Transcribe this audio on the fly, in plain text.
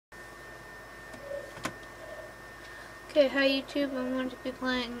Okay, hi YouTube, I'm going to be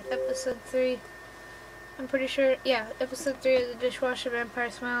playing episode 3. I'm pretty sure, yeah, episode 3 of the Dishwasher Vampire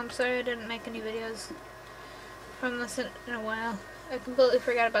Smile. I'm sorry I didn't make any videos from this in a while. I completely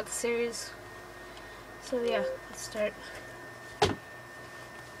forgot about the series. So yeah, let's start.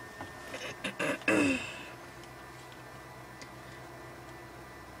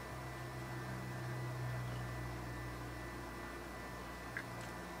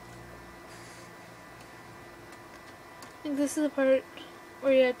 I think this is the part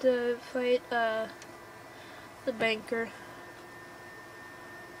where you have to fight the banker.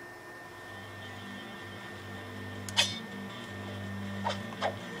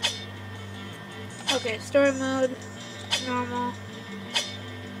 Okay, story mode, normal.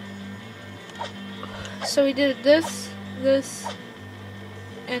 So we did this,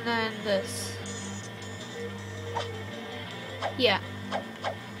 and then this. Yeah.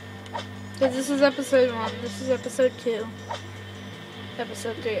 Because this is episode 1, this is episode 2.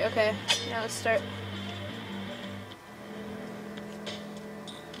 Episode 3, okay. Now let's start.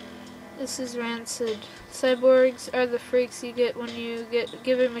 This is Rancid. Cyborgs are the freaks you get when you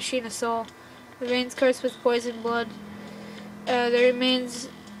give a machine a soul. The veins coursed with poison blood. The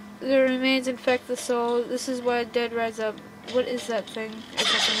remains infect the soul. This is why dead rise up. What is that thing? Or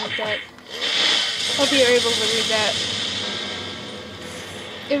something like that. Hope you're able to read that.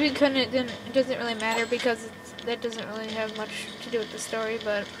 If you couldn't, then it doesn't really matter because that doesn't really have much to do with the story,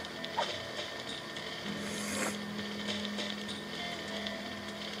 but...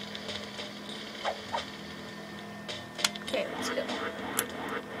 Okay, let's go.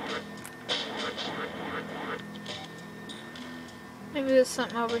 Maybe there's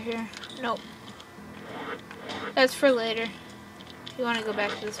something over here. Nope. That's for later. If you want to go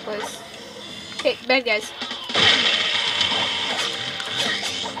back to this place. Okay, bad guys.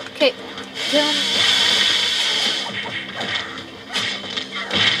 Okay, kill him.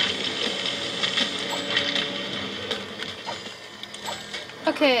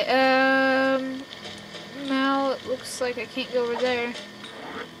 Okay, now it looks like I can't go over there.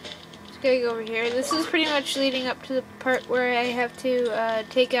 Just gotta go over here. This is pretty much leading up to the part where I have to,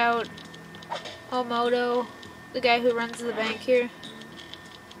 take out Almodo, the guy who runs the bank here.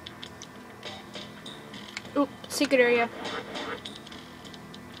 Oop, secret area.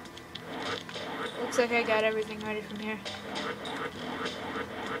 Looks like I got everything ready from here.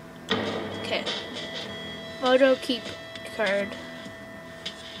 Okay. Moto keep card.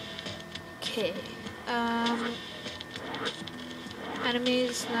 Okay.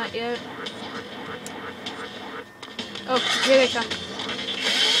 Enemies, not yet. Oh, here they come.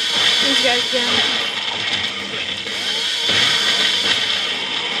 These guys again.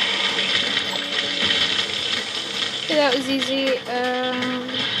 Okay, that was easy.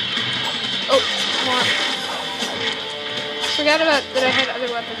 Oh, more. Forgot about that I had other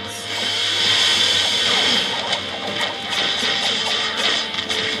weapons.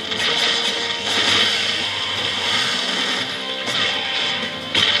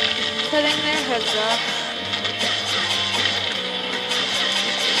 Cutting their heads off.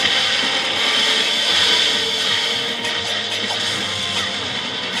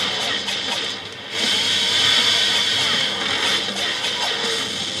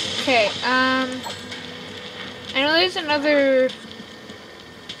 Okay, I know there's another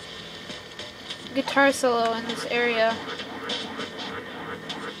guitar solo in this area.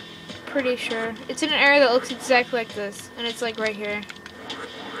 Pretty sure. It's in an area that looks exactly like this, and it's like right here.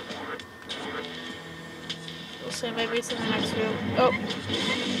 We'll see, maybe it's in the next room. Oh!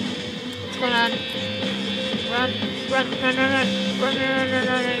 What's going on? Run, run, run, run, run, run, run, run, run,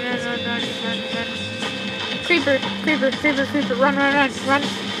 run, run, run, run, run. Creeper, creeper, creeper, creeper, run, run, run, run.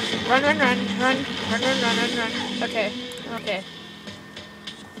 Run, run, run, run, run, run, run, run, run. Okay, okay.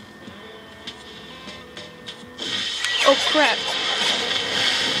 Oh crap.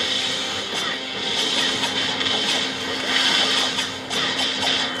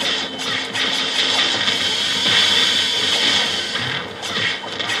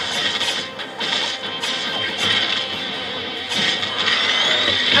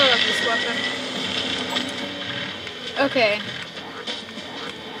 I love this weapon. Okay.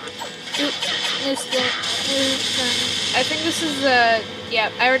 Oop, missed it. I think this is yeah,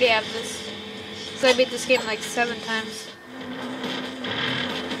 I already have this. So I beat this game like 7 times.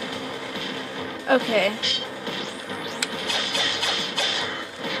 Okay.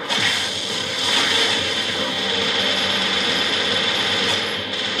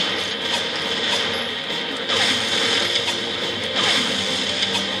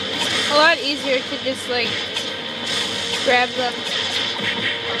 A lot easier to just like grab them.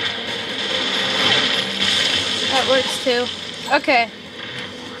 That works too. Okay.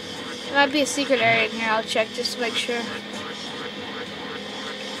 There might be a secret area in here. I'll check just to make sure.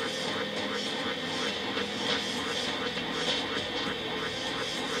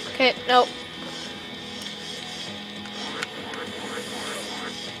 Okay, nope.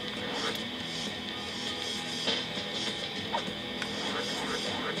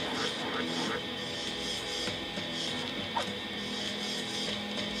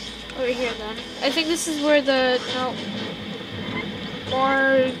 Over here then. I think this is where the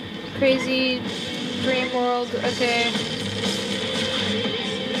more crazy dream world. Okay.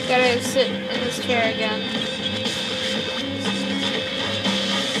 Gotta sit in this chair again.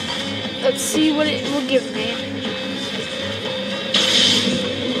 Let's see what it will give me.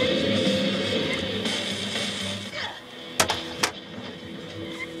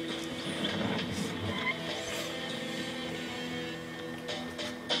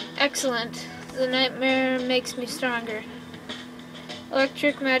 Excellent. The nightmare makes me stronger.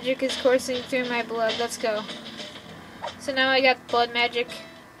 Electric magic is coursing through my blood. Let's go. So now I got blood magic.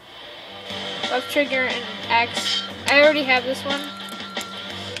 Left trigger and axe. I already have this one.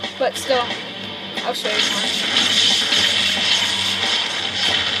 But still, I'll show you more.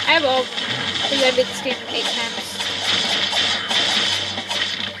 I have all, because I beat this game 8 times.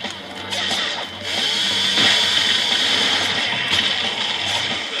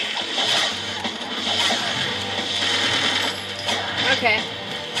 Okay.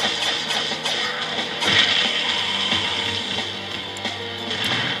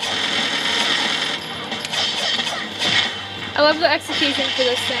 I love the execution for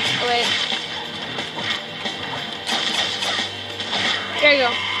this thing. Oh wait. There you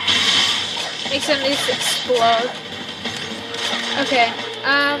go. Make some of these explode. Okay.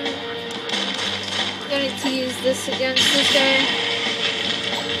 I'm gonna need to use this against this guy.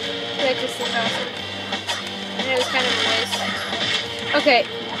 That just is awesome. And it was kind of a waste. Okay.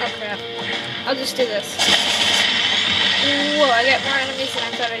 Oh crap. I'll just do this. Whoa, I got more enemies than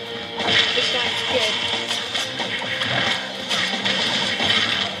I thought I was going to get.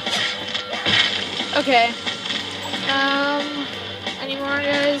 Okay. Any more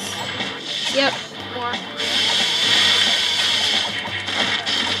guys? Yep, more.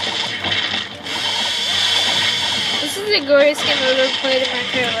 This is the goriest game I've ever played in my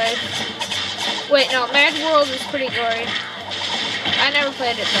entire life. Wait, no, Mad World is pretty gory. I never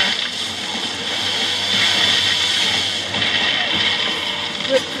played it though.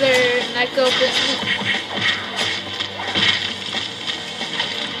 Rip their neck open.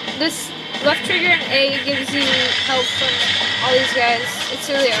 This left trigger and A gives you help from all these guys. It's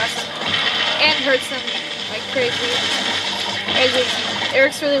really awesome. And hurts them like crazy. It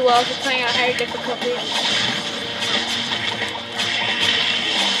works really well if you're playing on higher difficulty.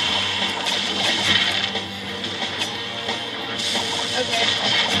 Okay.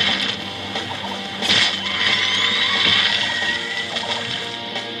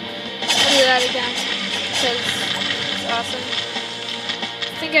 I'll do that again because it's awesome.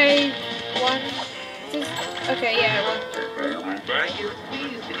 I think I won. Okay, yeah, I won. Thank you.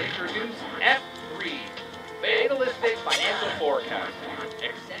 Pleased to introduce F3, Fatalistic Financial Forecast.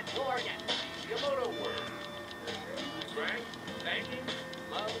 Except for Yamamoto word. Frank, banking,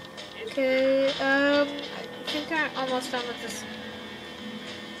 love. Okay, I think I'm almost done with this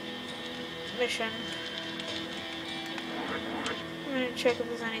mission. I'm gonna check if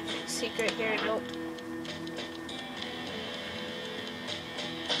there's anything secret here. Nope.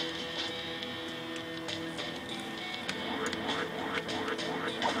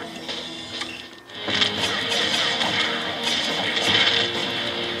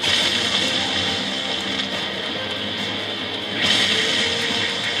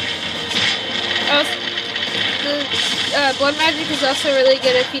 Blood magic is also really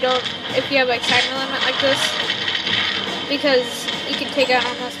good if you have like time limit like this, because you can take out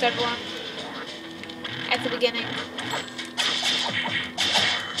almost everyone at the beginning.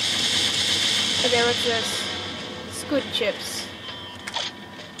 Okay, what's this? Squid chips.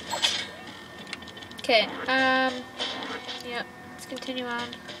 Okay, yep, let's continue on.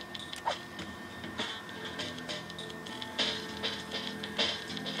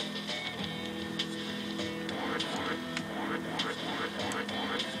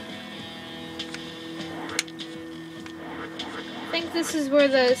 I think this is where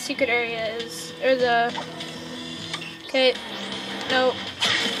the secret area is, or the, okay, nope.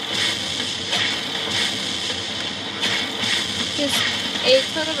 Just a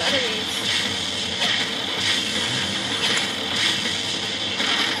ton of enemies.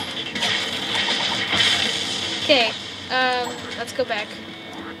 Okay, let's go back.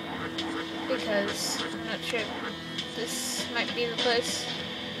 because I'm not sure if this might be the place.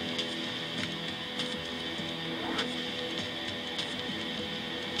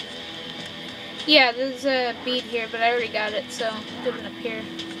 Yeah, there's a bead here, but I already got it, so it didn't appear.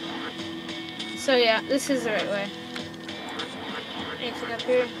 So yeah, this is the right way. Anything up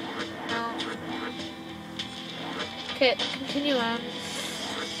here? No. Okay, continue on.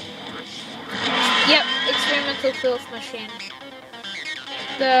 Yep, experimental filth machine.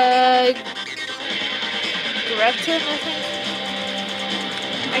 The Gretchen, I think?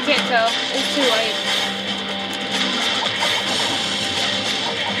 I can't tell. It's too light.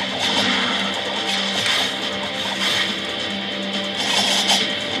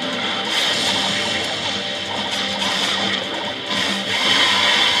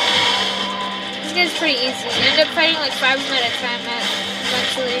 This guy's pretty easy. You end up fighting like 5 of them at a time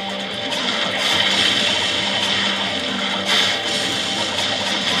eventually.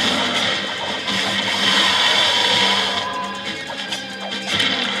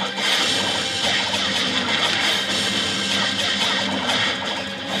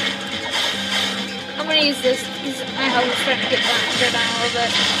 I'm gonna use this because my health is starting to go down a little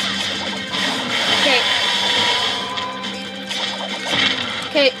bit. Okay.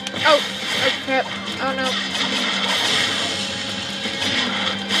 Okay. Oh crap. Oh no.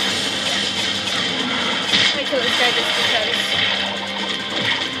 Let me kill this guy just because.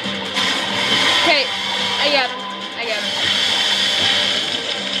 Okay. I got him.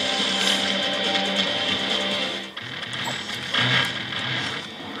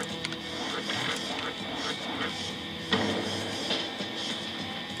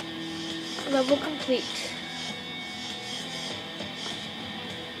 Level complete.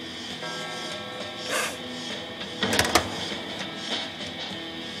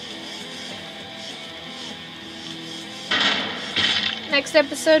 Next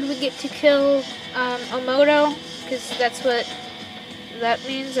episode we get to kill Omoto, because that's what that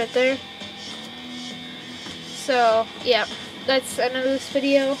means right there. So yeah, that's the end of this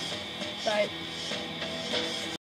video. Bye.